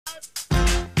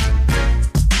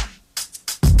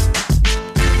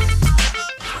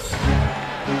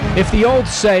If the old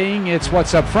saying, it's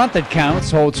what's up front that counts,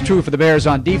 holds true for the Bears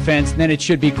on defense, then it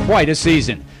should be quite a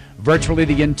season. Virtually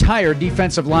the entire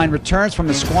defensive line returns from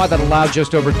the squad that allowed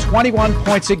just over 21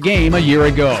 points a game a year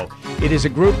ago. It is a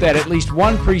group that at least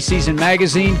one preseason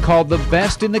magazine called the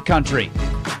best in the country.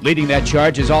 Leading that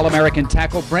charge is All-American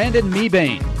tackle Brandon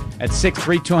Mebane. At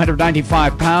 6'3",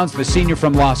 295 pounds, the senior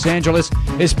from Los Angeles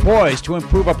is poised to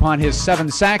improve upon his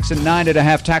 7 sacks and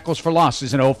 9.5 tackles for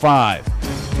losses in 05.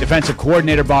 Defensive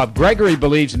coordinator Bob Gregory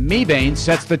believes Mebane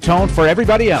sets the tone for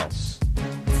everybody else.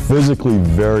 Physically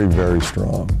very, very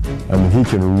strong. I mean, he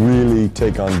can really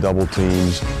take on double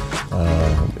teams.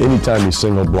 Anytime he's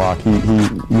single block, he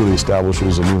really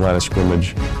establishes a new line of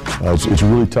scrimmage. It's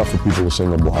really tough for people to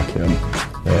single block him.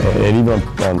 And even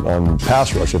on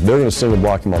pass rush, if they're going to single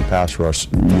block him on pass rush,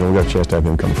 we got a chance to have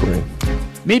him come free.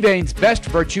 Mebane's best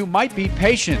virtue might be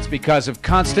patience because of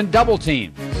constant double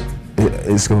teams.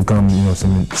 It's going to come,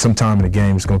 some time in the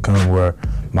game, it's going to come where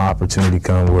my opportunity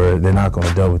comes where they're not going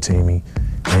to double team me.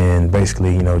 And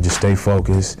basically, just stay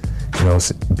focused,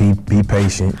 be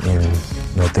patient, and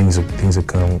things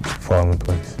will fall in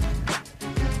place.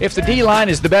 If the D-line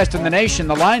is the best in the nation,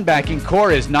 the linebacking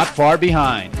core is not far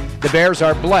behind. The Bears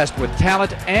are blessed with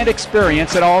talent and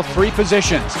experience at all 3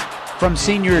 positions. From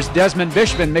seniors Desmond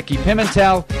Bishop and Mickey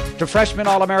Pimentel to freshman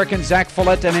All-American Zach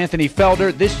Follett and Anthony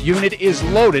Felder, this unit is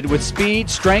loaded with speed,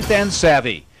 strength, and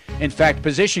savvy. In fact,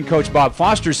 position coach Bob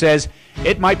Foster says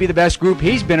it might be the best group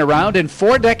he's been around in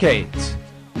 4 decades.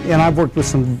 And I've worked with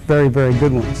some very, very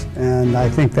good ones. And I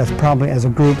think that's probably, as a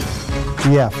group,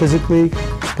 yeah, physically,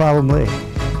 probably.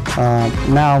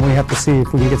 Now we have to see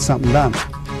if we can get something done.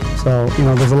 So,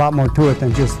 there's a lot more to it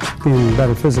than just being a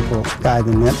better physical guy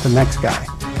than the next guy.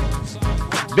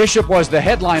 Bishop was the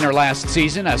headliner last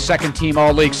season, a second-team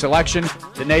All-League selection.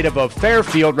 The native of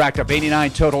Fairfield racked up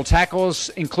 89 total tackles,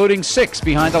 including 6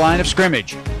 behind the line of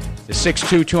scrimmage. The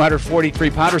 6'2",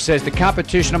 243-pounder says the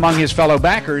competition among his fellow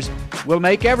backers will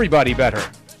make everybody better.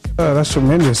 That's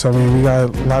tremendous. I mean, we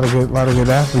got a lot of good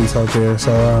athletes out there.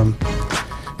 So,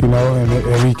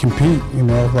 and we compete.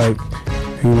 Nobody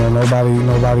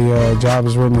job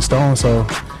is written in stone. So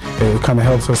it kind of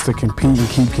helps us to compete and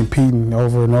keep competing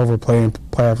over and over, play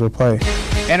after play.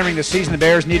 Entering the season, the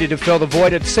Bears needed to fill the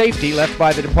void at safety left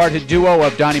by the departed duo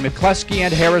of Donnie McCluskey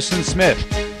and Harrison Smith.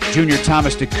 Junior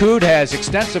Thomas DeCoud has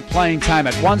extensive playing time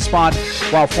at one spot,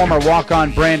 while former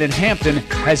walk-on Brandon Hampton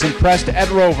has impressed at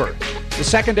Rover. The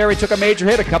secondary took a major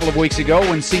hit a couple of weeks ago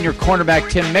when senior cornerback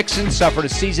Tim Mixon suffered a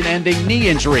season-ending knee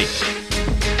injury.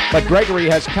 But Gregory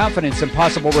has confidence in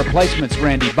possible replacements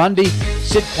Randy Bundy,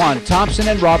 Sidquan Thompson,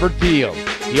 and Robert Peel.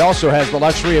 He also has the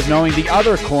luxury of knowing the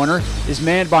other corner is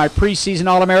manned by preseason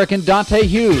All-American Dante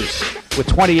Hughes. With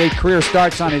 28 career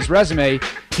starts on his resume,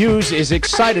 Hughes is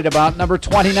excited about number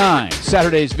 29,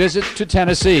 Saturday's visit to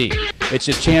Tennessee. It's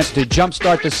a chance to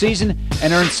jumpstart the season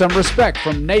and earn some respect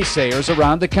from naysayers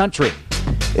around the country.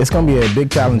 It's going to be a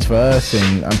big challenge for us,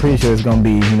 and I'm pretty sure it's going to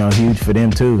be, huge for them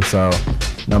too. So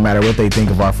no matter what they think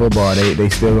of our football, they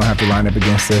still going to have to line up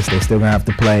against us. They still going to have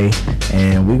to play,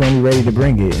 and we're going to be ready to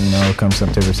bring it, come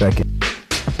September 2nd.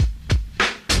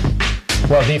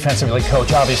 Well, defensively,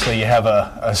 Coach, obviously you have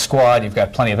a squad. You've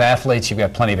got plenty of athletes. You've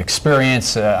got plenty of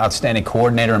experience, outstanding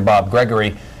coordinator in Bob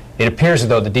Gregory. It appears as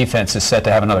though the defense is set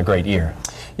to have another great year.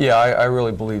 Yeah, I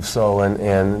really believe so,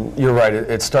 and you're right.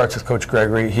 It starts with Coach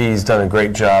Gregory. He's done a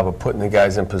great job of putting the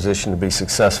guys in position to be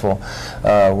successful.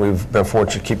 We've been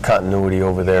fortunate to keep continuity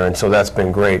over there, and so that's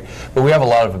been great. But we have a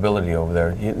lot of ability over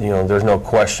there. There's no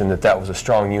question that was a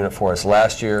strong unit for us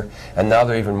last year, and now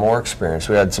they're even more experienced.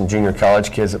 We had some junior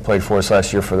college kids that played for us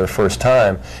last year for their first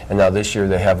time, and now this year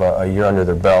they have a year under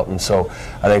their belt, and so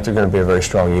I think they're going to be a very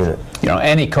strong unit.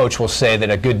 Any coach will say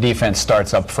that a good defense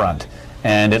starts up front.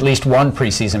 And at least one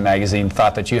preseason magazine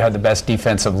thought that you had the best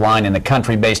defensive line in the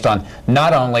country based on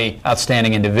not only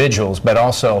outstanding individuals, but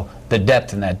also the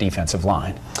depth in that defensive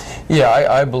line. Yeah,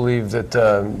 I believe that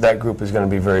that group is going to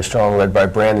be very strong, led by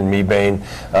Brandon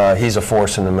Mebane. He's a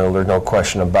force in the middle. There's no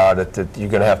question about it that you're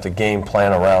going to have to game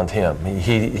plan around him.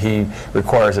 He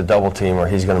requires a double team or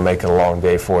he's going to make it a long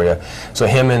day for you. So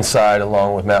him inside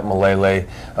along with Matt Malele,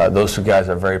 those two guys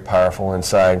are very powerful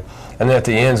inside. And then at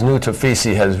the ends, Nua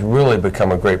Tafisi has really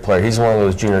become a great player. He's one of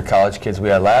those junior college kids we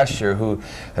had last year who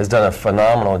has done a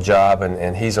phenomenal job,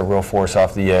 and he's a real force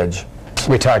off the edge.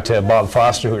 We talked to Bob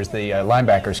Foster, who is the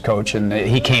linebackers coach, and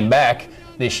he came back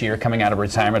this year, coming out of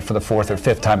retirement for the 4th or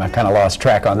 5th time. I kind of lost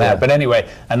track on that. Yeah. But anyway,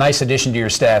 a nice addition to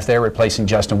your staff there, replacing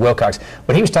Justin Wilcox.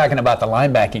 But he was talking about the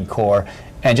linebacking core,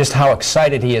 and just how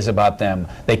excited he is about them.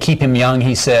 They keep him young,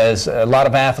 he says, a lot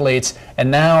of athletes, and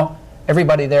now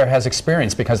everybody there has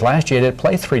experience because last year they did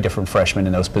play 3 different freshmen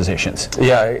in those positions.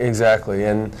 Yeah, exactly,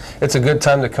 and it's a good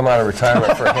time to come out of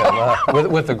retirement for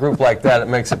him. With a group like that, it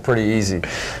makes it pretty easy.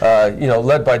 You know,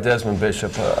 led by Desmond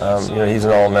Bishop, you know, he's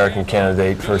an All-American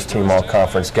candidate, first-team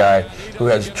All-Conference guy who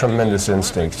has tremendous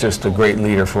instincts, just a great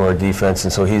leader for our defense,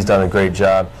 and so he's done a great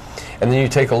job. And then you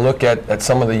take a look at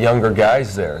some of the younger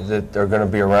guys there that are going to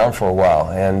be around for a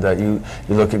while. And you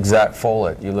look at Zach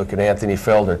Follett, you look at Anthony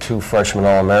Felder, 2 freshman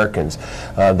All-Americans,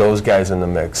 those guys in the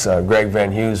mix. Greg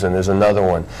Van Heusen is another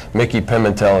one. Mickey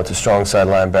Pimentel, it's a strong side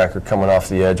linebacker coming off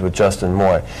the edge with Justin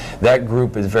Moy. That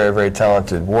group is very, very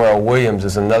talented. Warrell Williams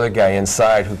is another guy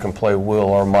inside who can play Will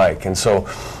or Mike. And so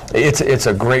it's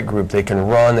a great group. They can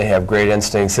run, they have great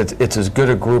instincts. It's as good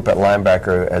a group at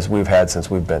linebacker as we've had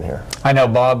since we've been here. I know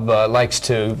Bob likes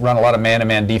to run a lot of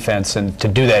man-to-man defense, and to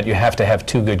do that you have to have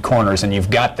 2 good corners, and you've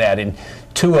got that in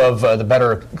 2 of the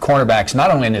better cornerbacks, not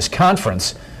only in this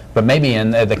conference, but maybe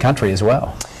in the country as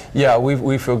well. Yeah,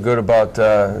 we feel good about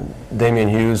Damian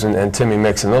Hughes and Timmy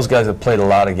Mixon. Those guys have played a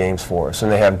lot of games for us,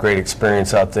 and they have great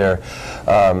experience out there.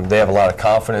 They have a lot of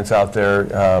confidence out there.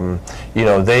 You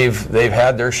know, they've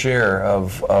had their share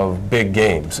of big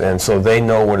games, and so they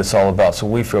know what it's all about. So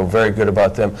we feel very good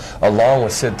about them, along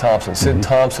with Sid Thompson. Sid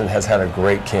Thompson has had a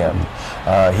great camp.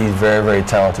 He's very, very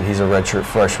talented. He's a redshirt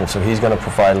freshman, so he's going to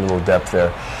provide a little depth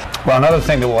there. Well, another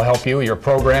thing that will help you, your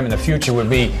program in the future, would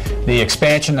be the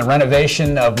expansion, the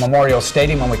renovation of Memorial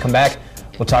Stadium. When we come back,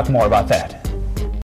 we'll talk more about that.